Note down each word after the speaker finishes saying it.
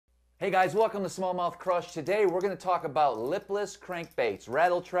Hey guys, welcome to SmallmouthCrush. Today we're going to talk about lipless crankbaits,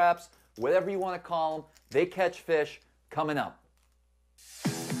 rattle traps, whatever you want to call them. They catch fish. Coming up.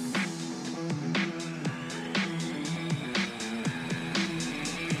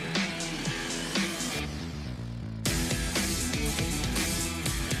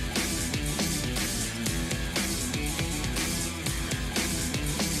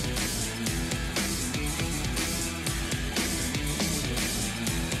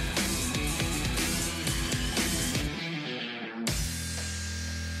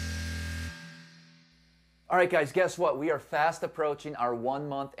 All right, guys, guess what? We are fast approaching our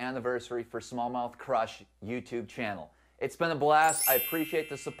 1-month anniversary for SmallmouthCrush YouTube channel. It's been a blast. I appreciate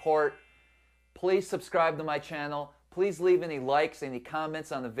the support. Please subscribe to my channel. Please leave any likes, any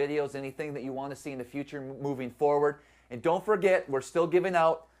comments on the videos, anything that you want to see in the future moving forward. And don't forget, we're still giving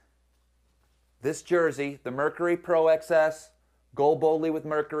out this jersey, the Mercury Pro XS, Gold Boldly with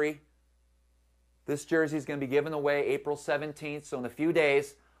Mercury. This jersey is going to be given away April 17th, so in a few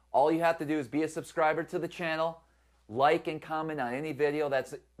days. All you have to do is be a subscriber to the channel, like and comment on any video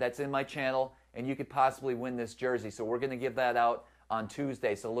that's in my channel, and you could possibly win this jersey. So we're going to give that out on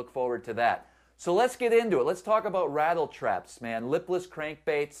Tuesday, so look forward to that. So let's get into it. Let's talk about rattle traps, man. Lipless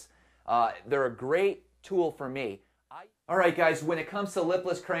crankbaits. They're a great tool for me. All right, guys, when it comes to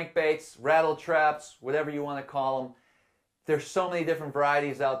lipless crankbaits, rattle traps, whatever you want to call them, there's so many different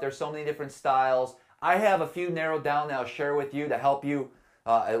varieties out there, so many different styles. I have a few narrowed down that I'll share with you to help you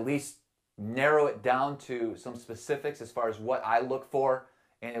at least narrow it down to some specifics as far as what I look for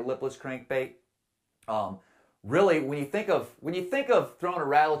in a lipless crankbait. Really, when you think of throwing a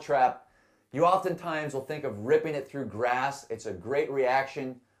rattle trap, you oftentimes will think of ripping it through grass. It's a great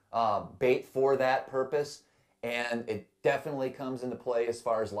reaction bait for that purpose, and it definitely comes into play as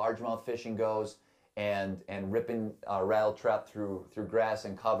far as largemouth fishing goes, and ripping a rattle trap through grass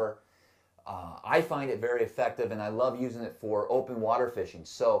and cover. I find it very effective, and I love using it for open water fishing.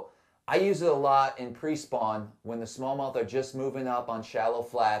 So I use it a lot in pre-spawn when the smallmouth are just moving up on shallow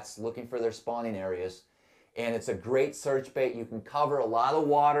flats looking for their spawning areas. And it's a great search bait. You can cover a lot of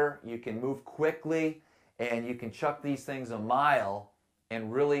water, you can move quickly, and you can chuck these things a mile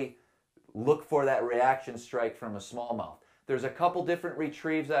and really look for that reaction strike from a smallmouth. There's a couple different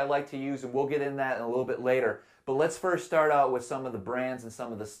retrieves that I like to use, and we'll get into that in a little bit later. But let's first start out with some of the brands and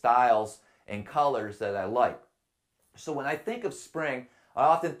some of the styles and colors that I like. So when I think of spring, I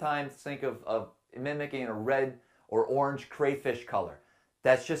oftentimes think of mimicking a red or orange crayfish color.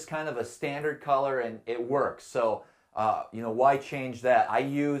 That's just kind of a standard color, and it works. So, why change that? I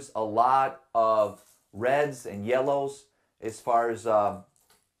use a lot of reds and yellows as far as a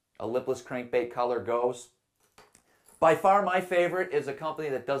lipless crankbait color goes. By far my favorite is a company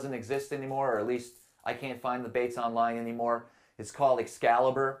that doesn't exist anymore, or at least I can't find the baits online anymore. It's called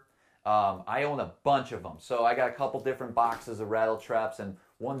Excalibur. I own a bunch of them, so I got a couple different boxes of rattle traps, and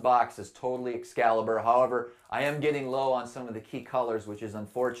one box is totally Excalibur. However, I am getting low on some of the key colors, which is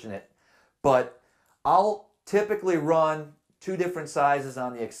unfortunate. But I'll typically run two different sizes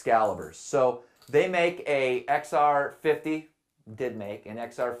on the Excaliburs. So they make a XR50, did make an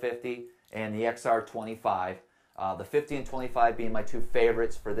XR50 and the XR25. The 50 and 25 being my two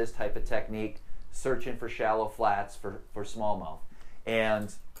favorites for this type of technique, searching for shallow flats for smallmouth.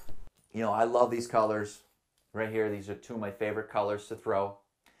 And I love these colors right here. These are two of my favorite colors to throw.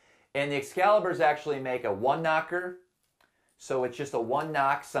 And the Excaliburs actually make a one knocker, so it's just a one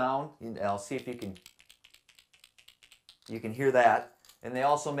knock sound. I'll see if you can hear that. And they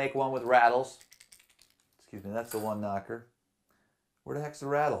also make one with rattles. Excuse me, that's the one knocker. Where the heck's the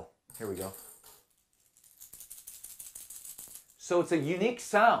rattle? Here we go. So it's a unique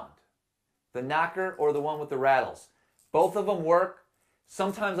sound, the knocker or the one with the rattles. Both of them work.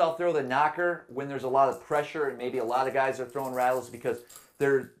 Sometimes I'll throw the knocker when there's a lot of pressure, and maybe a lot of guys are throwing rattles because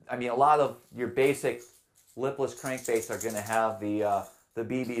a lot of your basic lipless crankbaits are going to have the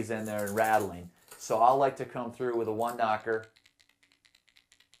BBs in there and rattling. So I'll like to come through with a one knocker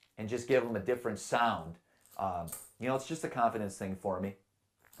and just give them a different sound. It's just a confidence thing for me.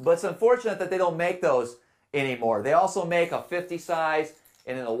 But it's unfortunate that they don't make those anymore. They also make a 50 size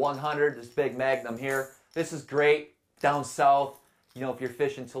and then a 100, this big Magnum here. This is great down south. If you're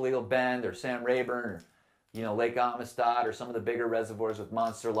fishing Toledo Bend or Sam Rayburn or, Lake Amistad or some of the bigger reservoirs with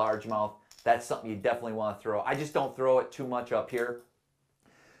monster largemouth, that's something you definitely want to throw. I just don't throw it too much up here.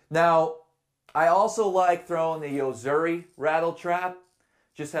 Now, I also like throwing the Yozuri rattle trap.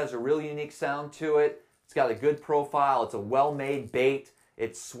 Just has a really unique sound to it. It's got a good profile. It's a well-made bait.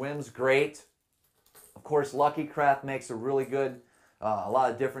 It swims great. Of course, Lucky Craft makes a really good, a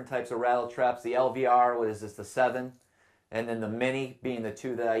lot of different types of rattle traps. The LVR, what is this, the 7? and then the mini being the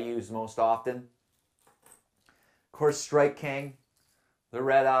two that I use most often. Of course, Strike King, the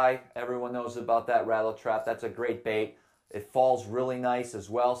red eye, everyone knows about that rattle trap. That's a great bait. It falls really nice as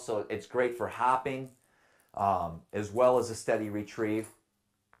well, so it's great for hopping as well as a steady retrieve.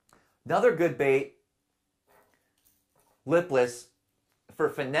 Another good bait, Lipless, for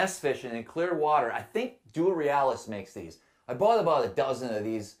finesse fishing in clear water. I think Dual Realis makes these. I bought about a dozen of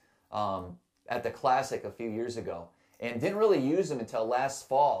these at the Classic a few years ago and didn't really use them until last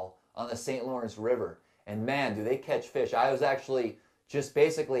fall on the St. Lawrence River. And man, do they catch fish. I was actually just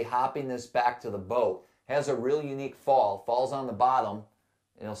basically hopping this back to the boat. Has a really unique fall, falls on the bottom,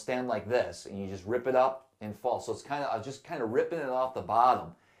 and it'll stand like this, and you just rip it up and fall. So it's kind of, I was just kind of ripping it off the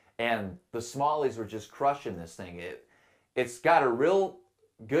bottom, and the smallies were just crushing this thing. It's got a real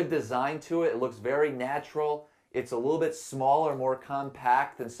good design to it. It looks very natural. It's a little bit smaller, more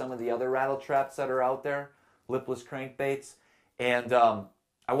compact than some of the other rattle traps that are out there, lipless crankbaits. And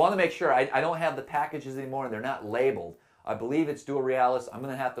I want to make sure, I don't have the packages anymore, and they're not labeled. I believe it's Dual Realis. I'm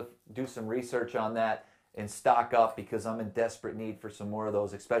going to have to do some research on that and stock up because I'm in desperate need for some more of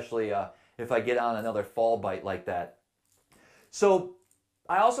those, especially if I get on another fall bite like that. So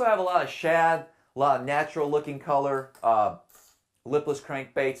I also have a lot of shad, a lot of natural looking color, lipless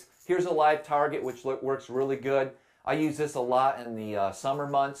crankbaits. Here's a live target, which works really good. I use this a lot in the summer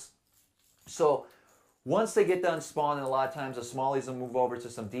months. So once they get done spawning, a lot of times the smallies will move over to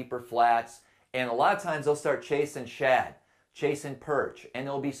some deeper flats, and a lot of times they'll start chasing shad, chasing perch, and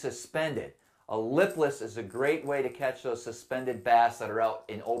they'll be suspended. A lipless is a great way to catch those suspended bass that are out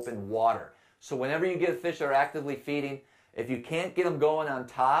in open water. So whenever you get fish that are actively feeding, if you can't get them going on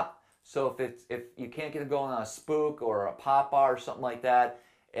top, so if you can't get them going on a spook or a pop bar or something like that,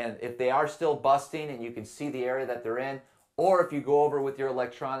 and if they are still busting and you can see the area that they're in, or if you go over with your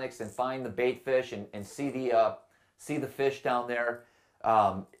electronics and find the bait fish and see the fish down there,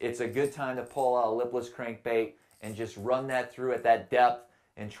 it's a good time to pull out a lipless crankbait and just run that through at that depth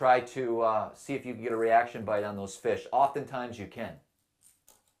and try to see if you can get a reaction bite on those fish. Oftentimes you can.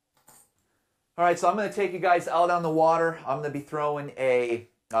 All right, so I'm going to take you guys out on the water. I'm going to be throwing a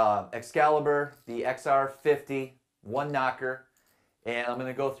Excalibur, the XR50 one knocker, and I'm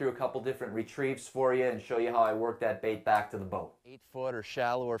going to go through a couple different retrieves for you and show you how I work that bait back to the boat. 8 foot or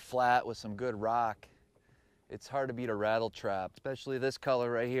shallow or flat with some good rock. It's hard to beat a rattle trap, especially this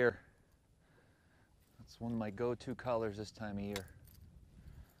color right here. It's one of my go-to colors this time of year.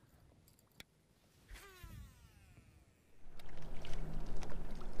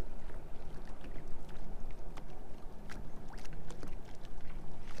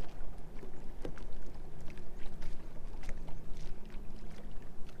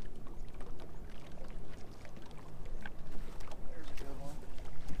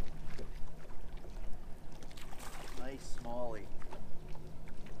 Nice smallie.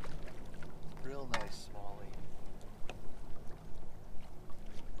 Real nice smallie.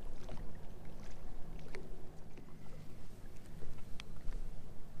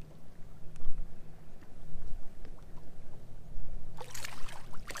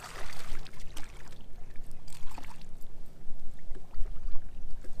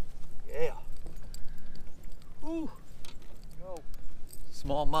 Yeah. Woo. Go.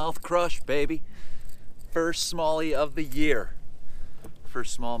 SmallmouthCrush, baby. First smallie of the year for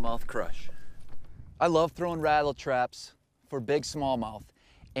SmallmouthCrush. I love throwing rattle traps for big smallmouth,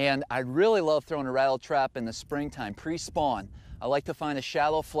 and I really love throwing a rattle trap in the springtime, pre-spawn. I like to find a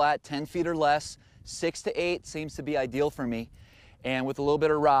shallow flat, 10 feet or less, 6 to 8 seems to be ideal for me, and with a little bit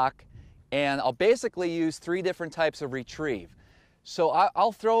of rock, and I'll basically use 3 different types of retrieve. So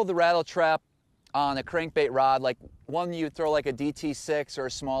I'll throw the rattle trap on a crankbait rod, like one you throw like a DT6 or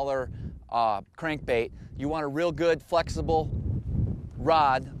a smaller crankbait. You want a real good flexible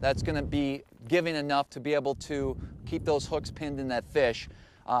rod that's going to be giving enough to be able to keep those hooks pinned in that fish.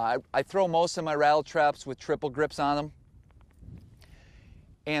 I throw most of my rattle traps with triple grips on them,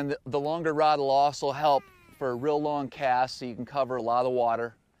 and the longer rod will also help for a real long cast so you can cover a lot of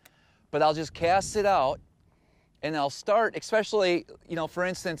water. But I'll just cast it out, and I'll start, especially, you know, for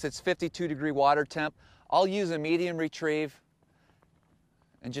instance, it's 52-degree water temp. I'll use a medium retrieve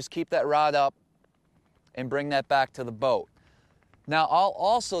and just keep that rod up and bring that back to the boat. Now I'll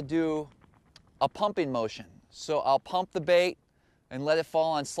also do a pumping motion. So I'll pump the bait and let it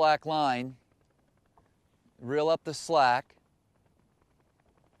fall on slack line, reel up the slack,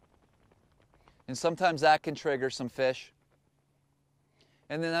 and sometimes that can trigger some fish.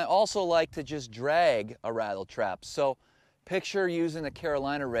 And then I also like to just drag a rattle trap. So picture using a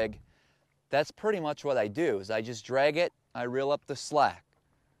Carolina rig. That's pretty much what I do, is I just drag it, I reel up the slack.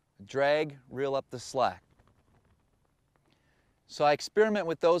 Drag, reel up the slack. So I experiment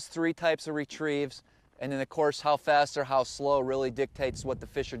with those 3 types of retrieves, and then of course how fast or how slow really dictates what the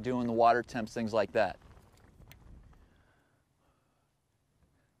fish are doing, the water temps, things like that.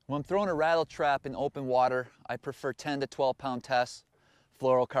 When I'm throwing a rattle trap in open water, I prefer 10 to 12 pound tests,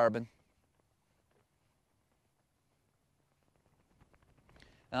 fluorocarbon.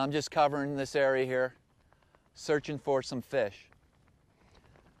 And I'm just covering this area here, searching for some fish.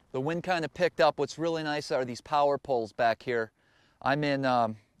 The wind kind of picked up. What's really nice are these power poles back here. I'm in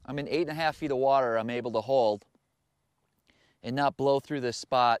 8.5 feet of water I'm able to hold and not blow through this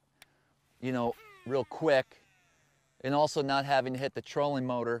spot, you know, real quick. And also not having to hit the trolling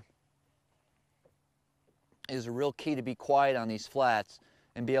motor is a real key to be quiet on these flats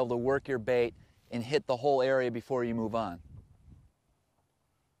and be able to work your bait and hit the whole area before you move on.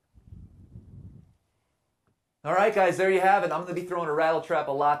 All right, guys, there you have it. I'm going to be throwing a rattle trap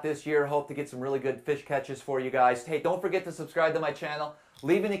a lot this year. Hope to get some really good fish catches for you guys. Hey, don't forget to subscribe to my channel.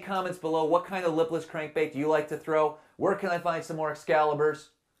 Leave any comments below. What kind of lipless crankbait do you like to throw? Where can I find some more Excaliburs?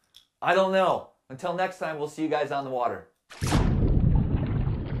 I don't know. Until next time, we'll see you guys on the water.